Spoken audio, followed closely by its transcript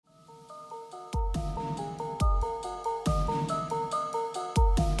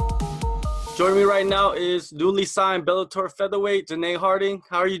Joining me right now is newly signed Bellator featherweight Janae Harding.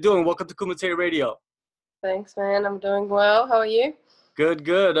 How are you doing? Welcome to Kumite Radio. Thanks, man. I'm doing well. How are you? Good,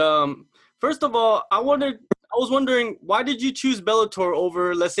 good. First of all, I was wondering, why did you choose Bellator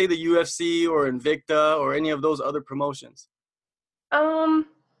over, let's say, the UFC or Invicta or any of those other promotions? To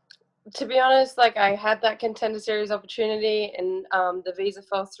be honest, like I had that Contender Series opportunity, and the visa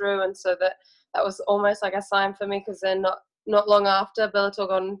fell through, and so that was almost like a sign for me, because then not long after, Bellator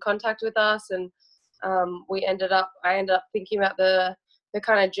got in contact with us, and I ended up thinking about the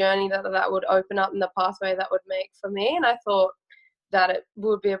kind of journey that would open up and the pathway that would make for me, and I thought that it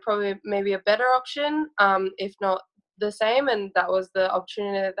would be probably maybe a better option, if not the same, and that was the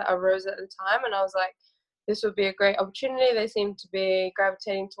opportunity that arose at the time, and I was like, this would be a great opportunity. They seem to be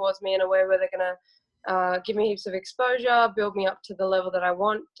gravitating towards me in a way where they're going to give me heaps of exposure, build me up to the level that I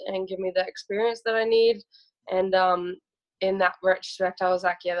want, and give me the experience that I need. And in that retrospect, I was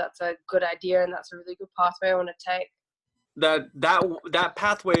like, yeah, that's a good idea, and that's a really good pathway I want to take. That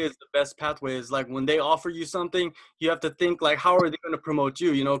pathway is the best pathway. Is like when they offer you something, you have to think like, how are they going to promote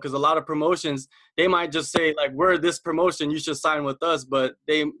you? You know, because a lot of promotions, they might just say like, we're this promotion, you should sign with us, but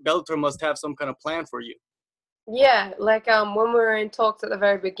Bellator must have some kind of plan for you. Yeah, like when we were in talks at the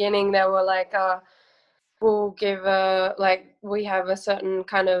very beginning, they were like, we'll give we have a certain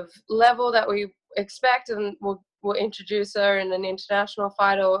kind of level that we expect, and we'll introduce her in an international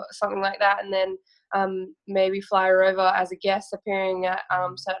fight or something like that, and then maybe fly her over as a guest appearing at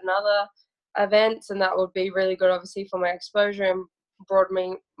certain other events, and that would be really good, obviously, for my exposure and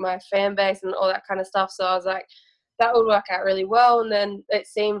broadening my fan base and all that kind of stuff. So I was like, that would work out really well. And then it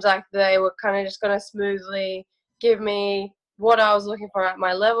seems like they were kind of just going to smoothly give me what I was looking for at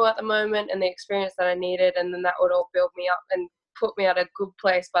my level at the moment and the experience that I needed, and then that would all build me up and put me at a good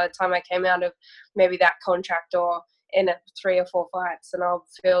place by the time I came out of maybe that contract or in 3 or 4 fights, and I'll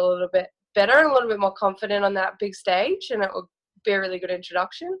feel a little bit better and a little bit more confident on that big stage, and it would be a really good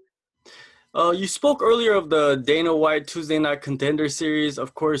introduction. You spoke earlier of the Dana White Tuesday Night Contender Series.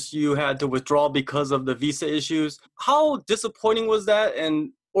 Of course, you had to withdraw because of the visa issues. How disappointing was that?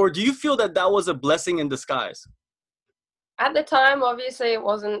 Or do you feel that that was a blessing in disguise? At the time, obviously,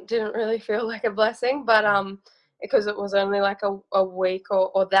 didn't really feel like a blessing, but because it was only like a week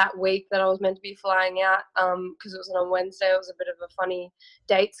or that week that I was meant to be flying out, because it was on a Wednesday, it was a bit of a funny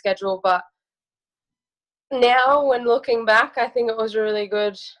date schedule. But now, when looking back, I think it was a really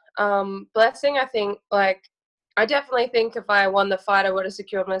good blessing. I definitely think if I won the fight, I would have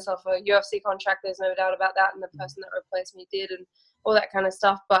secured myself a UFC contract. There's no doubt about that, and the person that replaced me did, and all that kind of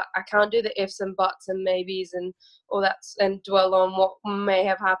stuff. But I can't do the ifs and buts and maybes and all that, and dwell on what may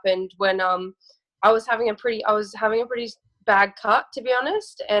have happened when I was having a pretty bad cut, to be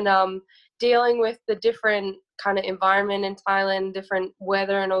honest, and dealing with the different kind of environment in Thailand, different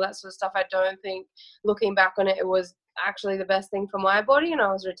weather and all that sort of stuff. I don't think, looking back on it, it was actually the best thing for my body, and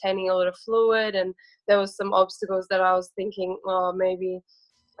I was retaining a lot of fluid, and there was some obstacles that I was thinking, oh, maybe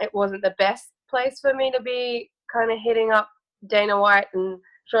it wasn't the best place for me to be kind of hitting up Dana White and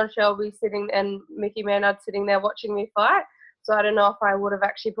Sean Shelby sitting and Mickey Maynard sitting there watching me fight. So I don't know if I would have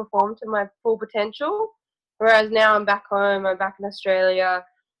actually performed to my full potential. Whereas now I'm back home, I'm back in Australia.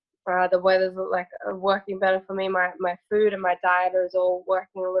 The weather's like working better for me. My food and my diet is all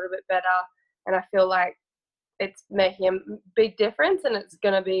working a little bit better, and I feel like it's making a big difference, and it's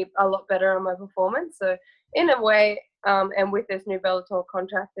going to be a lot better on my performance. So in a way, and with this new Bellator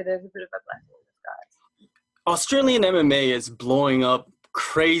contract, it is a bit of a blessing in disguise. Australian MMA is blowing up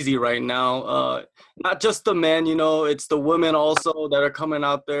crazy right now. Not just the men, you know, it's the women also that are coming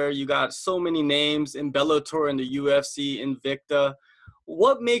out there. You got so many names in Bellator and the UFC, Invicta.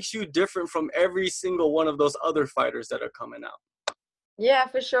 What makes you different from every single one of those other fighters that are coming out? Yeah,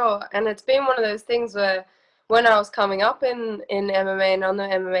 for sure. And it's been one of those things where when I was coming up in MMA and on the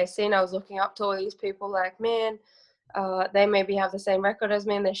MMA scene, I was looking up to all these people like, man, they maybe have the same record as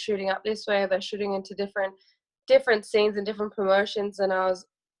me, and they're shooting up this way, or they're shooting into different scenes and different promotions, and I was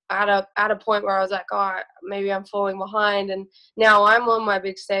at a point where I was like, oh, maybe I'm falling behind, and now I'm on my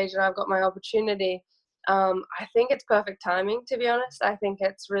big stage and I've got my opportunity. I think it's perfect timing, to be honest. I think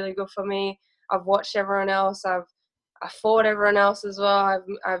it's really good for me. I've watched everyone else. I fought everyone else as well.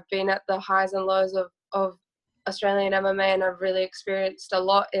 I've been at the highs and lows of Australian MMA, and I've really experienced a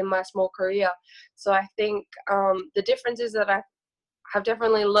lot in my small career. So I think the difference is that I have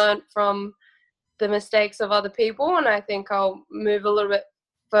definitely learned from the mistakes of other people, and I think I'll move a little bit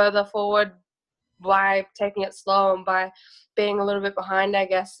further forward by taking it slow and by being a little bit behind, I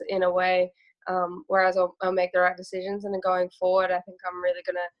guess, in a way. Whereas I'll make the right decisions, and then going forward, I think I'm really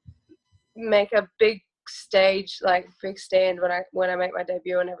going to make a big stage, like big stand when I make my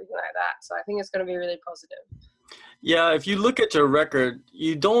debut and everything like that. So I think it's going to be really positive. Yeah, if you look at your record,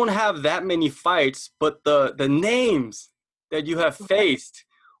 you don't have that many fights, but the names that you have faced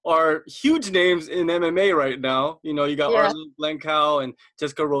are huge names in MMA right now. You know, you got Yeah. Arlene Blencow and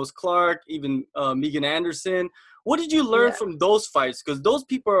Jessica Rose Clark, even Megan Anderson. What did you learn Yeah. from those fights? Because those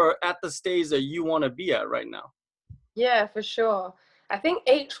people are at the stage that you want to be at right now. Yeah, for sure. I think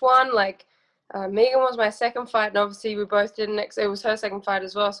each one, like, Megan was my second fight, and obviously we both didn't. It was her second fight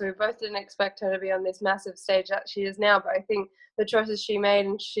as well, so we both didn't expect her to be on this massive stage that she is now. But I think the choices she made,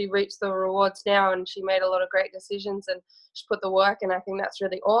 and she reached the rewards now, and she made a lot of great decisions, and she put the work, and I think that's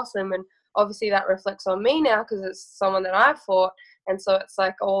really awesome. And obviously that reflects on me now because it's someone that I've fought, and so it's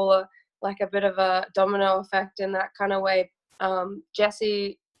like like a bit of a domino effect in that kind of way.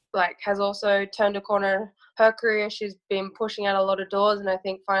 Jessie like has also turned a corner her career. She's been pushing out a lot of doors, and I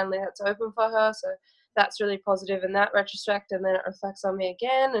think finally that's open for her. So that's really positive in that retrospect, and then it reflects on me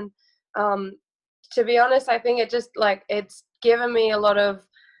again. And to be honest, I think it just like it's given me a lot of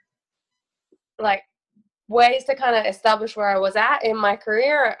like ways to kind of establish where I was at in my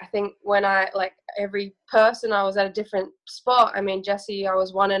career. I think when I like every person, I was at a different spot. I mean, Jessie, I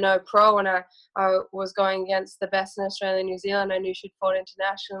was 1-0 pro, and I was going against the best in Australia and New Zealand. I knew she'd fought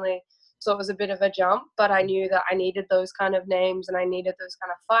internationally. So it was a bit of a jump, but I knew that I needed those kind of names and I needed those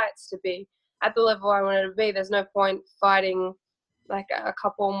kind of fights to be at the level I wanted to be. There's no point fighting like a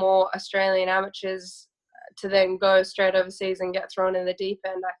couple more Australian amateurs to then go straight overseas and get thrown in the deep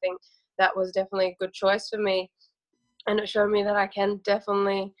end. I think that was definitely a good choice for me. And it showed me that I can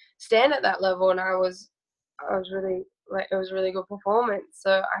definitely stand at that level. And I was really like, it was a really good performance.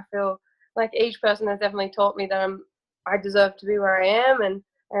 So I feel like each person has definitely taught me that I deserve to be where I am,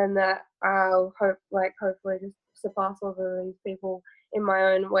 and that I'll hopefully just surpass all of these people in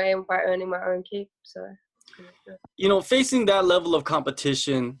my own way by earning my own keep. So, You know, facing that level of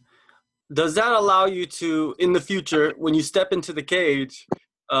competition, does that allow you to, in the future, when you step into the cage,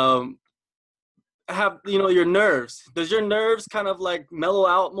 um, have, you know, your nerves? Does your nerves kind of like mellow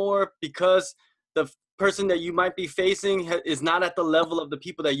out more because the person that you might be facing is not at the level of the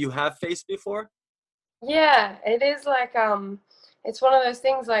people that you have faced before? yeah, it is like it's one of those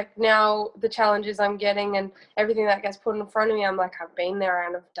things like now the challenges I'm getting and everything that gets put in front of me, I'm like I've been there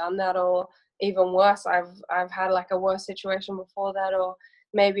and I've done that, or even worse, I've had like a worse situation before that, or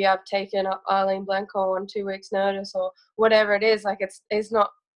maybe I've taken Arlene Blencow on 2 weeks notice, or whatever it is. Like it's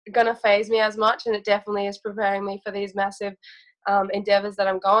not gonna phase me as much, and it definitely is preparing me for these massive endeavors that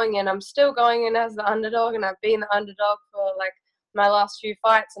I'm going in. I'm still going in as the underdog, and I've been the underdog for like my last few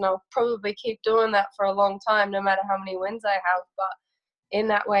fights, and I'll probably keep doing that for a long time, no matter how many wins I have. But in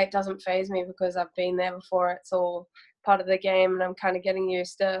that way, it doesn't phase me because I've been there before. It's all part of the game, and I'm kind of getting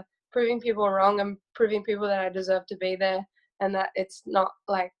used to proving people wrong and proving people that I deserve to be there, and that it's not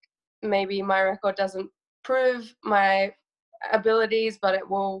like maybe my record doesn't prove my abilities, but it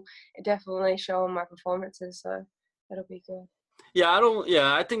will definitely show in my performances. So it'll be good. Yeah,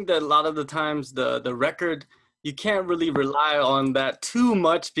 I think that a lot of the times the record, you can't really rely on that too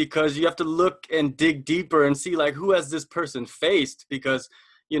much because you have to look and dig deeper and see like who has this person faced, because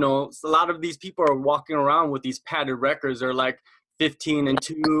you know a lot of these people are walking around with these padded records. They're like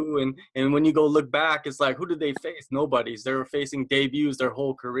 15-2, and when you go look back, it's like who did they face? Nobody's. They were facing debuts their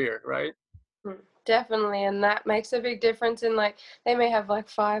whole career, right? Definitely, and that makes a big difference in like they may have like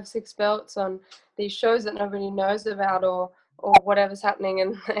 5, 6 belts on these shows that nobody knows about, or whatever's happening,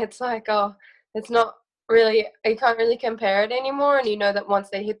 and it's like, oh, it's not really, you can't really compare it anymore, and you know that once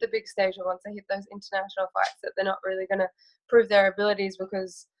they hit the big stage or once they hit those international fights that they're not really going to prove their abilities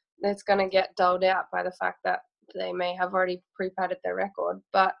because it's going to get dulled out by the fact that they may have already pre-padded their record.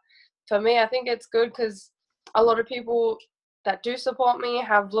 But for me, I think it's good because a lot of people that do support me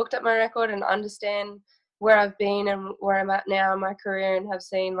have looked at my record and understand where I've been and where I'm at now in my career, and have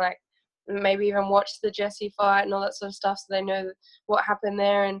seen like maybe even watched the Jessie fight and all that sort of stuff, so they know what happened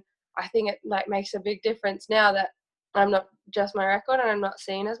there. And I think it like makes a big difference now that I'm not just my record, and I'm not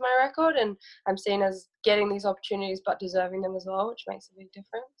seen as my record, and I'm seen as getting these opportunities but deserving them as well, which makes a big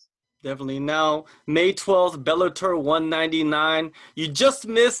difference. Definitely. Now, May 12th, Bellator 199. You just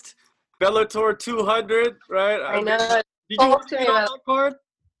missed Bellator 200, right? I know. Did you want Talk to to be me on about that card?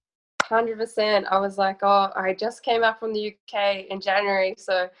 100%. I was like, oh, I just came back from the UK in January,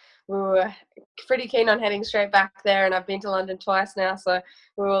 so we were pretty keen on heading straight back there. And I've been to London twice now, so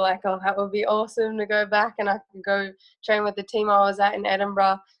we were like, oh, that would be awesome to go back and I could go train with the team I was at in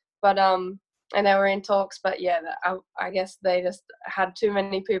Edinburgh. But and they were in talks, but yeah, I guess they just had too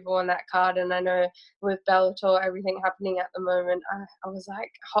many people on that card. And I know with Bellator, everything happening at the moment, I was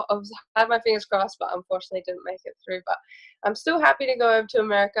like, had my fingers crossed, but unfortunately didn't make it through. But I'm still happy to go over to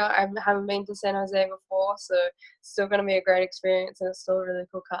America. I haven't been to San Jose before, so it's still going to be a great experience, and it's still a really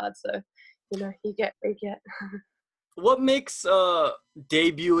cool card. So, you get what you get. What makes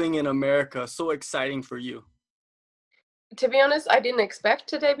debuting in America so exciting for you? To be honest, I didn't expect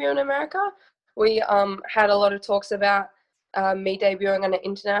to debut in America. We had a lot of talks about me debuting on an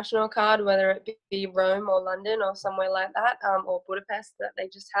international card, whether it be Rome or London or somewhere like that, or Budapest that they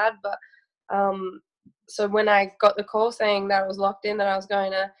just had. But so when I got the call saying that it was locked in, that I was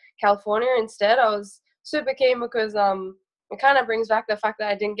going to California instead, I was super keen because it kind of brings back the fact that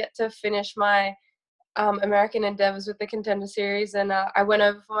I didn't get to finish my American endeavors with the Contender Series, and I went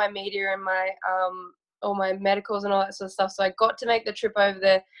over for my media and my all my medicals and all that sort of stuff. So I got to make the trip over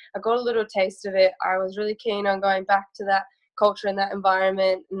there. I got a little taste of it. I was really keen on going back to that culture and that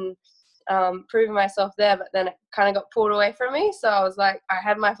environment and proving myself there. But then it kind of got pulled away from me. So I was like, I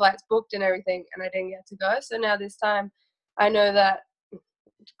had my flights booked and everything, and I didn't get to go. So now this time, I know that,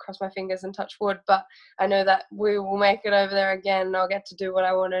 cross my fingers and touch wood, but I know that we will make it over there again, and I'll get to do what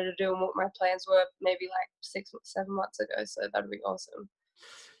I wanted to do and what my plans were maybe like 7 months ago. So that'd be awesome.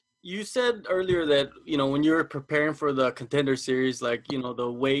 You said earlier that, when you were preparing for the Contender Series, like,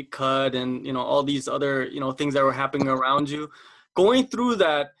 the weight cut and, all these other, things that were happening around you, going through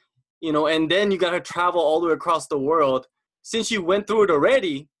that, and then you got to travel all the way across the world. Since you went through it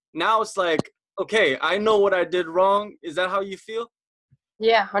already, now it's like, okay, I know what I did wrong. Is that how you feel?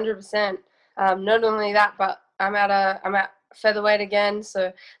 Yeah, 100%. Not only that, but I'm at featherweight again,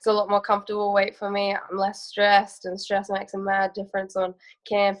 so it's a lot more comfortable weight for me. I'm less stressed, and stress makes a mad difference on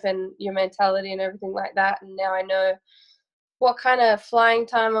camp and your mentality and everything like that. And now I know what kind of flying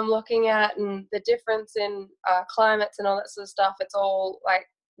time I'm looking at and the difference in climates and all that sort of stuff. It's all like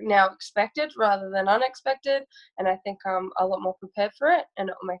now expected rather than unexpected, and I think I'm a lot more prepared for it, and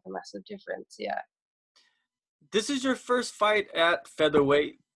it will make a massive difference. Yeah. This is your first fight at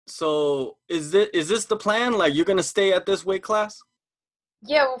featherweight. So is this the plan? Like, you're going to stay at this weight class?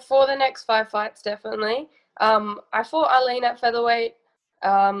 Yeah, well, for the next 5 fights, definitely. I fought Arlene at featherweight,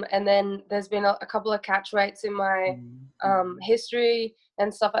 and then there's been a couple of catch weights in my history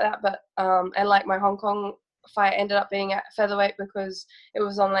and stuff like that. But and like my Hong Kong fight ended up being at featherweight because it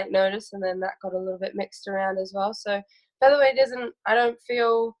was on late notice, and then that got a little bit mixed around as well. So featherweight isn't. I don't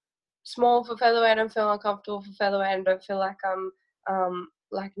feel small for featherweight. I don't feel uncomfortable for featherweight. I don't feel like I'm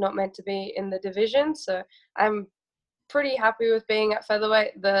like not meant to be in the division. So I'm pretty happy with being at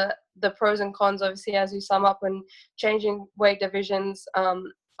featherweight. The pros and cons, obviously, as you sum up, when changing weight divisions,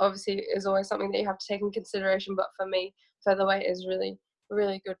 obviously is always something that you have to take in consideration. But for me, featherweight is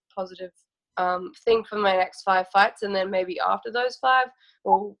really good, positive thing for my next 5 fights, and then maybe after those 5,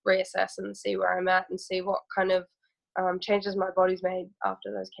 we'll reassess and see where I'm at and see what kind of changes my body's made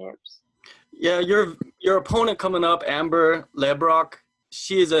after those camps. Yeah, your opponent coming up, Amber Lebrock,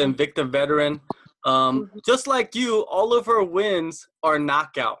 she is an Invicta veteran. Just like you, all of her wins are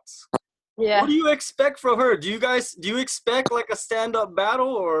knockouts. Yeah. What do you expect from her? Do you expect like a stand-up battle,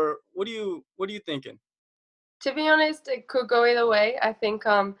 or what are you thinking? To be honest, it could go either way. I think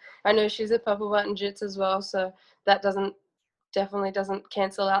I know she's a purple belt in jiu-jitsu as well, so that definitely doesn't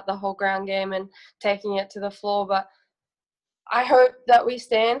cancel out the whole ground game and taking it to the floor. But I hope that we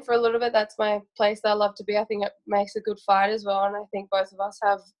stand for a little bit. That's my place that I love to be. I think it makes a good fight as well, and I think both of us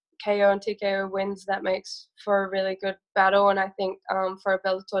have KO and TKO wins. That makes for a really good battle, and I think for a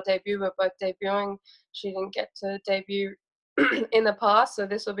Bellator debut, we're both debuting. She didn't get to debut in the past, so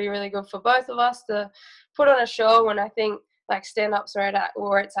this will be really good for both of us to put on a show. And I think like stand-ups are at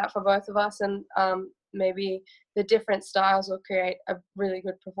where it's at for both of us, and maybe the different styles will create a really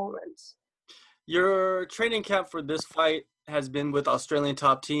good performance. Your training camp for this fight has been with Australian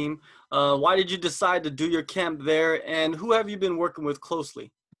Top Team. Why did you decide to do your camp there, and who have you been working with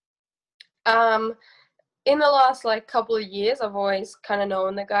closely? In the last couple of years, I've always kind of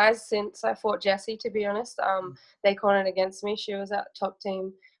known the guys since I fought Jessie. To be honest, they cornered against me. She was at Top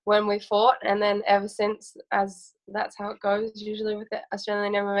Team when we fought, and then ever since, as that's how it goes usually with the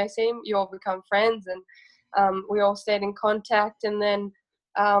Australian MMA team, you all become friends, and we all stayed in contact. And then,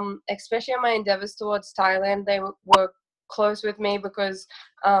 especially on my endeavors towards Thailand, they were close with me because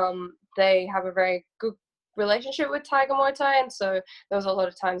they have a very good relationship with Tiger Muay Thai, and so there was a lot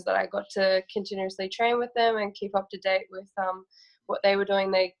of times that I got to continuously train with them and keep up to date with what they were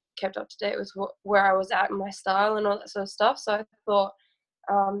doing. They kept up to date with where I was at in my style and all that sort of stuff. So I thought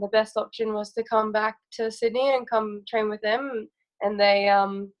the best option was to come back to Sydney and come train with them and they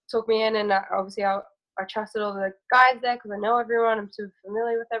took me in, and obviously I trusted all the guys there because I know everyone. I'm super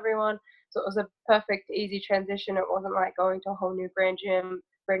familiar with everyone, so it was a perfect, easy transition. It wasn't like going to a whole new brand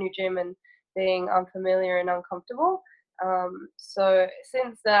new gym, and being unfamiliar and uncomfortable. So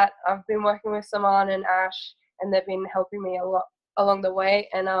since that, I've been working with Saman and Ash, and they've been helping me a lot along the way.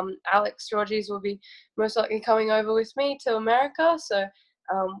 And Alex Georges will be most likely coming over with me to America. So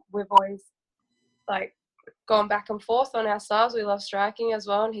we've always like gone back and forth on our styles. We love striking as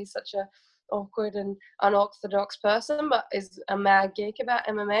well, and he's such a awkward and unorthodox person, but is a mad geek about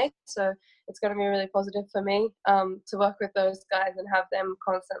MMA. So it's going to be really positive for me to work with those guys and have them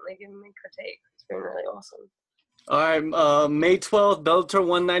constantly giving me critique. It's been really awesome. All right, May 12th, Bellator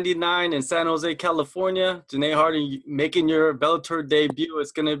 199 in San Jose, California. Janae Harding making your Bellator debut.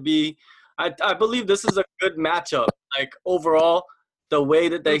 It's going to be, I believe this is a good matchup. Like overall, the way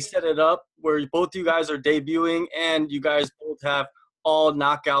that they set it up, where both you guys are debuting and you guys both have all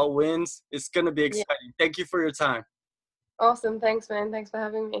knockout wins, it's going to be exciting. Yeah. Thank you for your time. Awesome. Thanks, man. Thanks for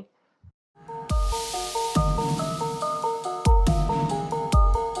having me.